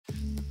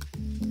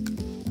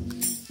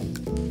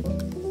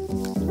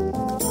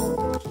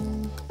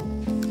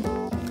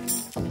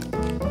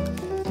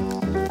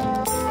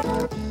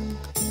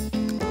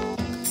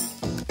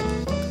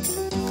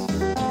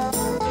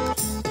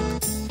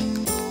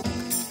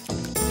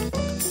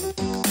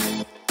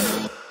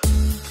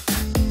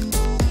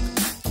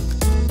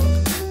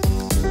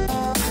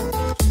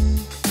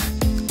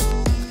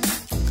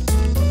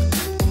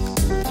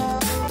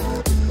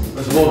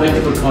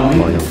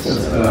coming. oils,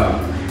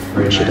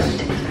 Very which you nice. don't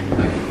take.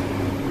 Like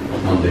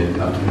Monday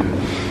afternoon.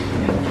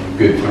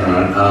 Good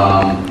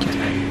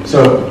turnaround.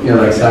 So, you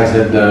know, like Zach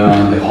said,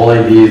 the whole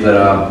idea is that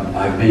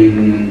I've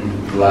been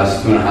the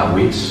last 2.5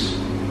 weeks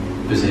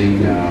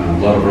visiting a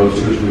lot of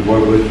roasters we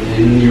work with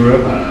in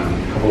Europe,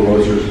 and a couple of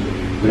roasters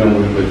we don't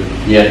work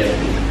with yet.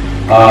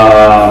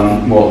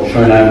 Well,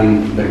 showing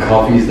them the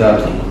coffees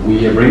that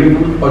we are bringing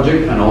from the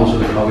project, and also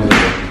the coffees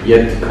that are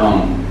yet to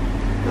come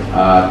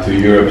to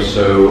Europe.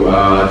 So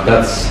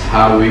that's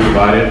how we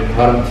divided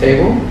part of the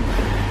table.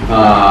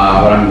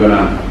 But I'm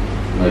gonna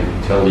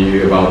tell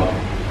you about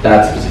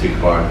that specific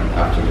part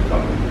after the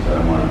coffee, because I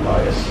don't want to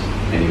bias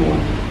anyone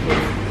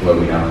with what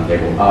we have on the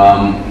table.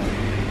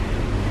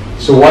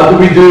 So what do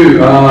we do?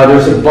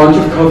 There's a bunch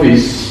of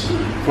coffees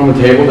from the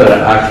table that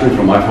are actually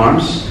from my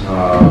farms.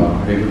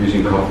 I've been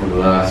producing coffee for the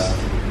last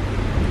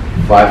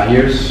 5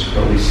 years,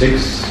 probably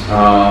 6.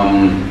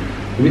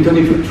 We've been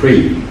talking for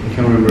 3. I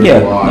can't remember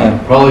why. Yeah.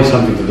 Probably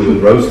something to do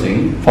with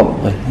roasting.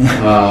 Probably.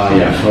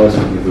 Yeah, probably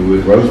something to do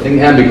with roasting,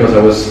 and because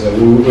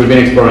we've been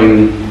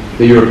exploring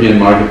the European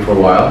market for a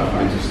while,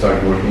 trying to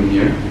start working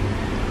here.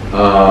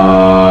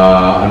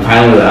 And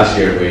finally last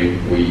year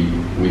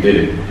we did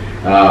it.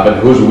 But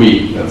who's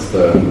we? That's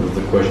the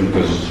question,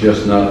 because it's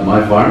just not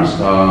my farms.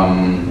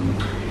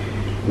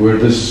 We're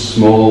this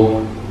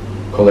small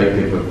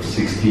collective of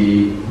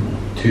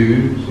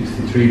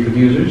 63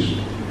 producers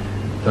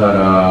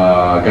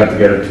that got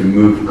together to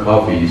move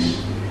coffees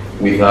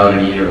without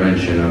any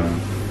intervention of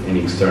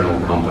any external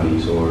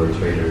companies or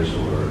traders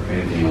or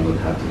anything else that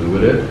had to do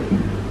with it.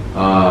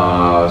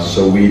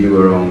 So we do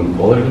our own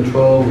quality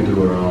control, we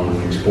do our own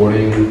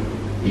exporting,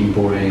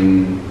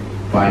 importing,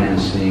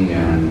 financing,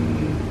 and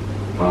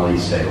finally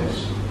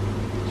sales.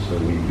 So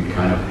we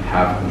kind of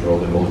have control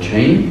of the whole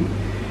chain.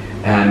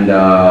 And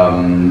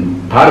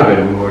part of it,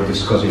 we were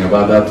discussing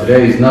about that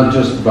today, is not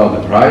just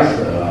about the price.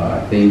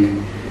 I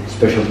think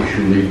specialty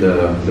should leave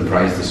the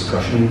price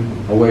discussion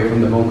away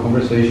from the whole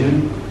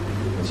conversation.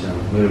 It's a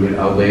little bit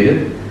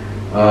outdated.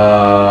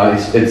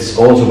 It's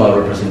also about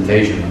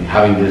representation, like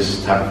having this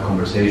type of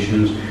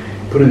conversations,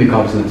 putting the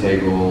coffees on the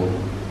table,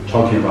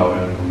 talking about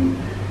it, and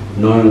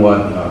knowing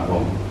what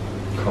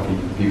coffee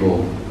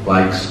people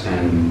likes,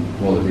 and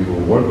all the people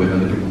we work with,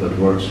 and the people that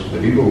works with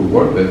the people we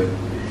work with,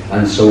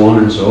 and so on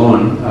and so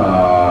on.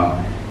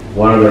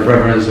 What are their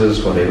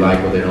preferences, what they like,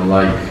 what they don't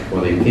like,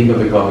 what they think of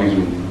the coffees,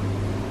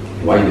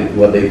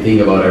 what they think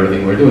about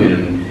everything we're doing.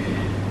 And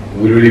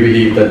we really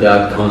believe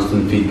that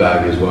constant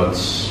feedback is what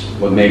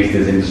makes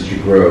this industry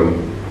grow,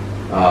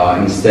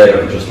 instead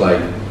of just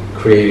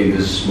creating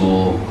these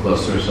small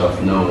clusters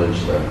of knowledge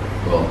that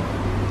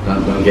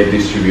don't get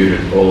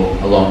distributed all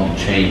along the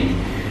chain.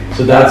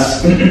 So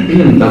that's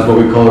that's what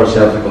we call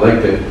ourselves, a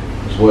collective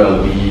as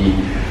well.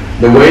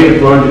 The way the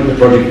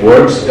project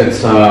works,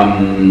 it's a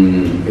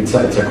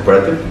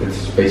cooperative.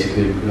 It's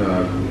basically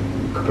a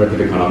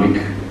cooperative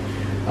economic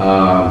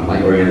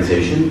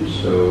organization.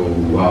 So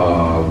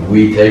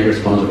we take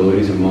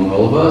responsibilities among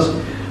all of us.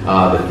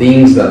 The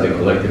things that the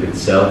collective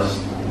itself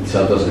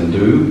doesn't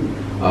do,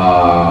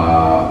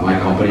 my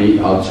company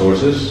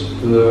outsources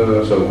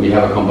to so we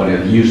have a company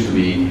that used to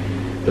be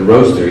the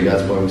roastery,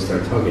 that's why we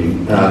started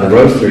talking, the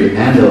roastery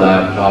and the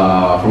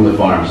lab from the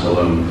farms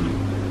alone.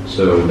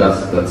 So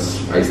that's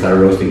I started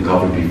roasting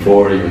coffee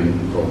before even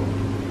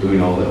doing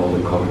all the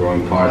coffee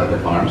growing part at the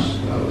farms.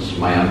 That was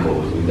my uncle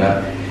was doing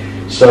that.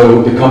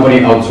 So the company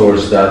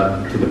outsourced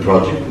that to the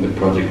project. The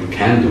project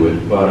can do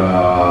it, but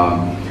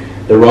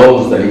the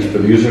roles that each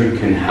producer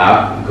can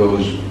have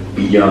goes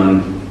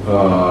beyond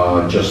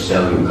just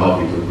selling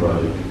coffee to the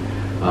project.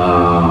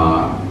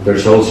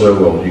 There's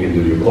also, you can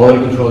do your quality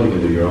control, you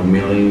can do your own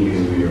milling, you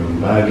can do your own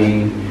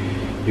bagging,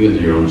 you can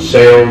do your own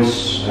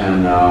sales,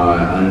 and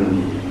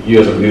you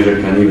as a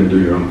producer can even do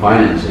your own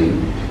financing,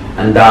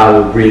 and that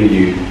will bring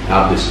you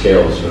up the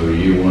scale. So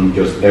you won't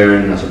just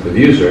earn as a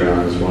producer,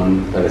 as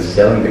one that is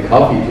selling the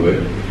coffee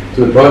to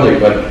the project,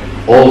 but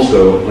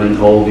also in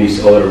all these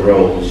other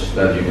roles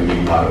that you can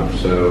be part of.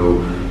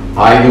 So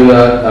I do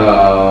that.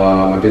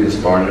 My business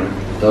partner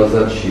does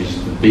that.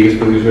 She's the biggest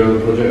producer of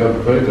the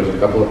project. There's a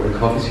couple of her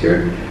coffees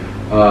here.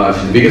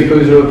 She's the biggest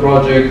producer of the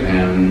project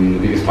and the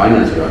biggest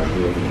financer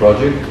actually of the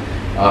project.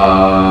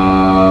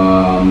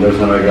 There's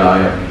another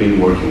guy I've been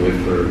working with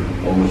for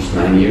almost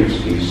 9 years.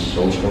 He's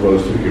also a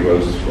roaster. He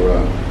roasts for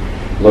a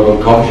local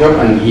coffee shop,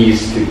 and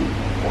he's the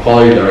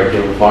quality director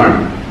of the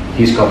farm.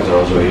 His coffees are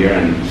also here,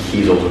 and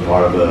he's also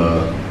part of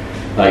the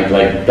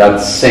that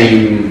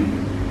same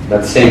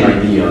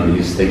idea. And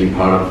he's taking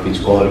part of his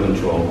quality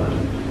control and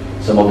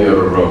some of the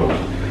other roles.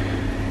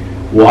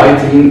 Why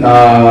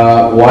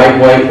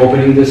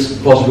opening this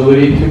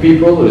possibility to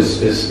people is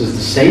the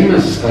same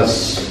as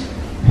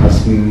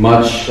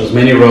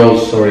many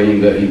roles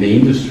in the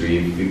industry.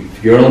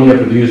 If you're only a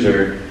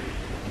producer,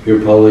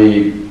 you'll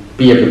probably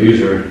be a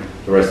producer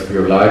the rest of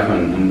your life,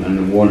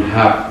 and won't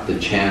have the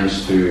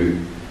chance to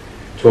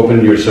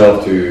open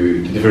yourself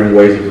to different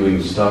ways of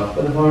doing stuff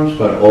at the farms,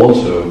 but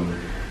also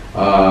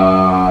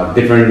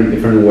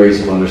different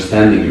ways of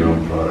understanding your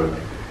own product.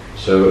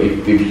 So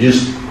if you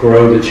just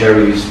grow the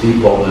cherries,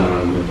 depulp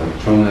them, and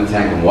throw them in a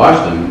tank and wash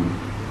them,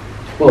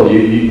 well,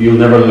 you'll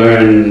never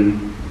learn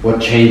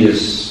what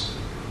changes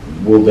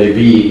will they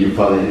be in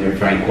your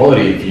fine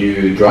quality if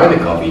you dry the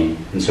coffee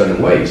in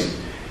certain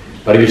ways.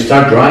 But if you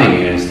start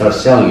drying it and start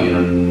selling it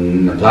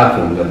on a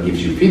platform that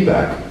gives you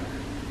feedback,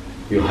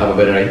 you'll have a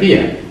better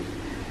idea.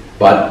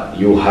 But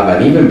you'll have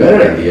an even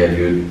better idea if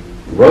you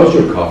roast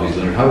your coffees,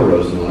 learn how to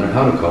roast them, learn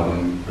how to cup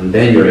them, and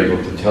then you're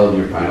able to tell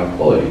your final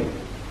quality.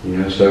 You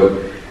know, so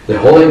the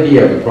whole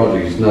idea of the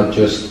project is not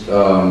just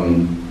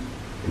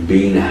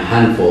being a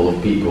handful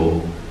of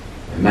people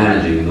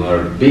managing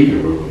another bigger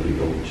group of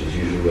people, which is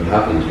usually what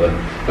happens, but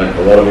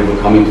a lot of people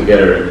coming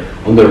together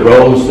on the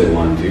roads they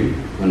want to,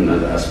 and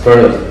as far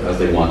as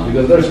they want to,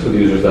 because there's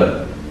producers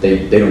that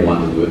they don't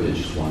want to do it, they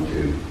just want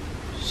to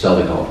sell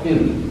the coffee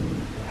and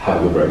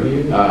have a good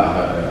revenue,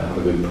 have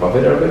a good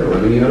profit out of it, or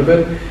revenue out of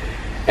it,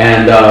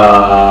 and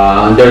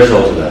there's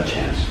also that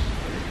chance.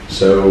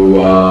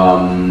 So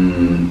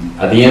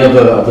at the end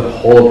of the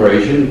whole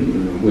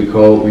operation, we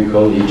call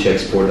each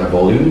export a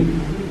volume.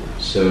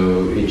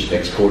 So each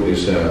export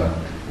is a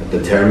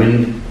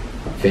determined,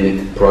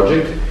 finite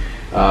project.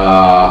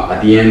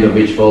 At the end of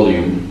each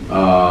volume,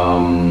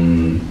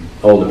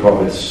 all the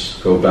profits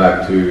go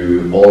back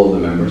to all the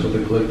members of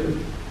the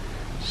collective.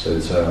 So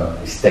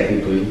it's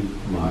technically,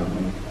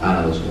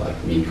 analysts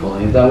like me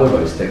calling it that way,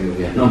 but it's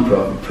technically a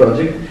non-profit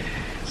project.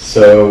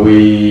 So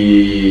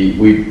we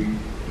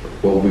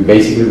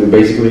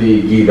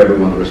basically give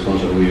everyone the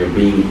responsibility of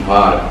being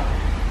part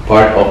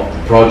of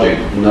the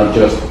project, not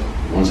just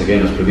once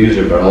again as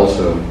producer, but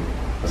also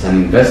as an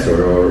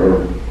investor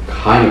or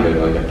kind of it,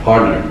 like a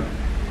partner.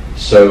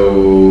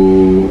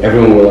 So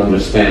everyone will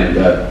understand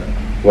that,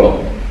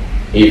 well,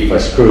 if I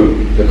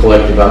screw the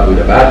collective up with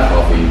a bad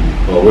coffee,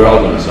 well, we're all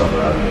going to suffer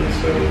out of it.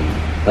 So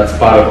that's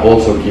part of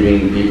also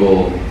giving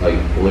people like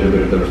a little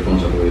bit of the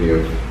responsibility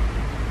of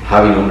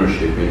having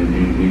ownership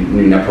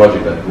in a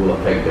project that will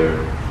affect their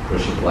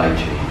supply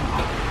chain.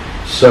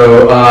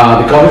 So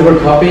the coffees we're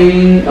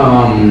copying,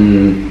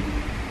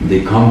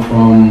 they come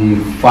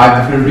from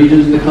 5 different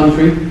regions in the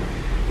country.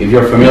 If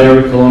you're familiar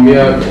with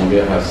Colombia,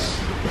 Colombia has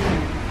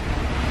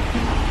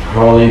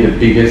probably the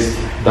biggest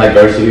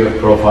diversity of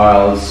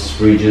profiles,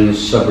 regions,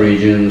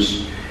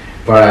 sub-regions,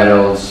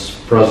 varietals,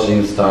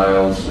 processing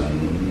styles,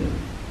 and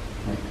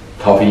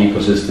coffee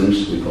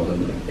ecosystems. We call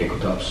them like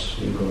ecotops.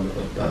 We call it,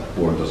 but that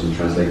word doesn't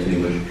translate to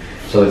English.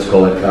 So let's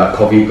call it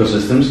coffee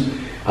ecosystems.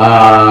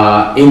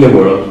 In the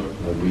world,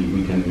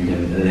 we can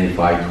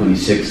identify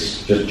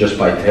 26 just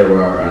by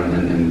terroir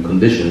and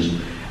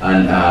conditions,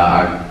 and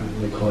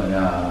we call it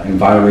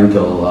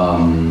environmental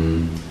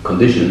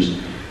conditions.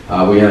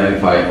 We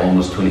identify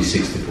almost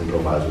 26 different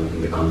profiles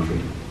within the country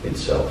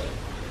itself.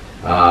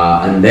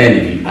 And then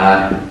if you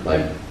add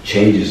like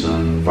changes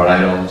on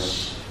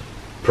varietals,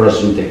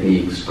 processing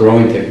techniques,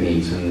 growing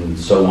techniques, and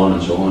so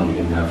on, you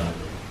can have,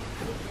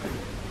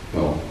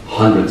 well,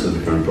 hundreds of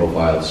different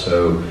profiles.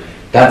 So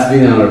that's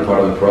been another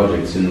part of the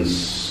project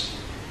since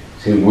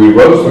we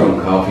roast our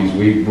own coffees.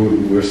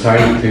 We're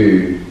starting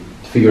to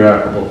figure out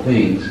a couple of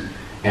things,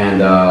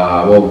 and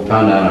well, we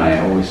found out, and I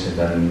always said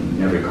that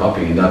in every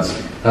copy, and that's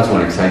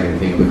one exciting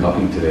thing of the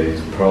copying today.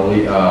 It's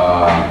probably,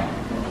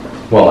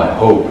 well, I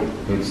hope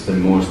it's the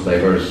most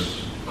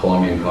diverse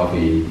Colombian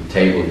coffee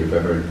table you've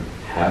ever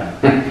had,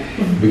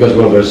 because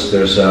well,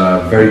 there's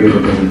a very good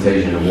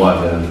representation of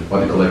what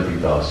the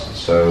collective does.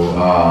 So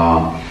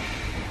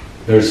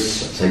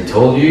there's, as I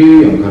told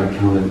you, I'm going to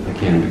count it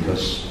again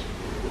because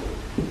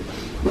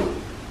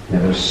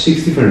there's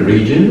 6 different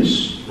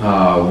regions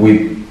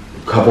with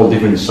a couple of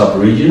different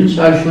sub-regions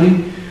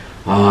actually.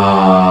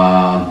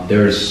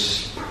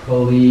 There's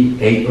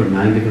probably 8 or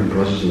 9 different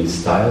processing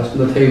styles on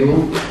the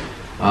table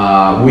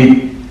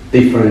with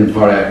different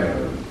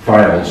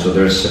variables. So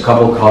there's a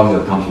couple of coffees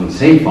that comes from the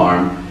same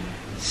farm,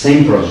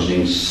 same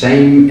processing,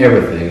 same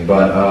everything,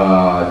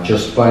 but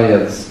just by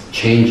a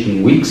change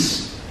in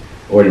weeks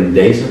or in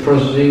days of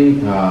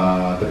processing,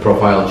 the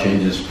profile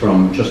changes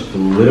from just a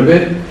little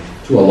bit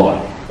to a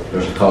lot.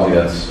 There's a coffee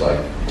that's like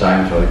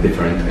diametrically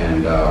different,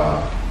 and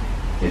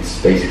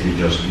it's basically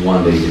just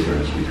 1 day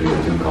difference between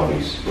the 2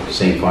 coffees.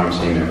 Same farm,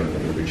 same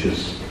everything, which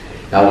is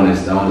that one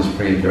is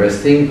pretty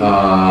interesting.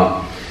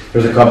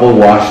 There's a couple of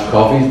washed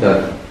coffees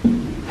that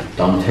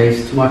don't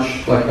taste too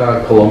much like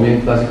a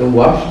Colombian classical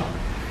wash,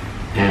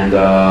 and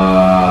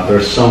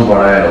there's some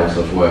varietals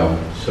as well.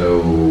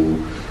 So,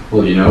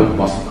 well, you know,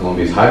 most of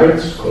Colombia's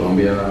hybrids,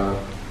 Colombia,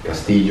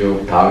 Castillo,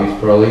 Tavis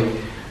probably.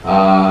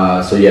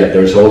 So yeah,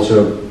 there's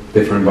also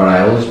different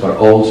varietals, but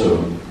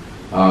also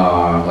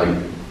like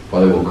what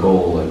they will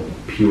call like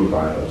pure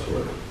varietals,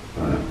 or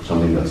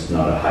something that's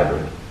not a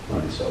hybrid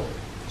on itself.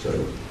 So,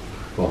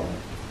 well,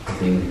 I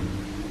think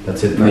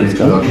that's it for the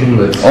introduction.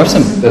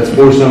 Awesome. Let's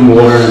pour some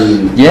water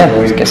and yeah,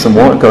 let's get some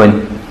water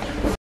going.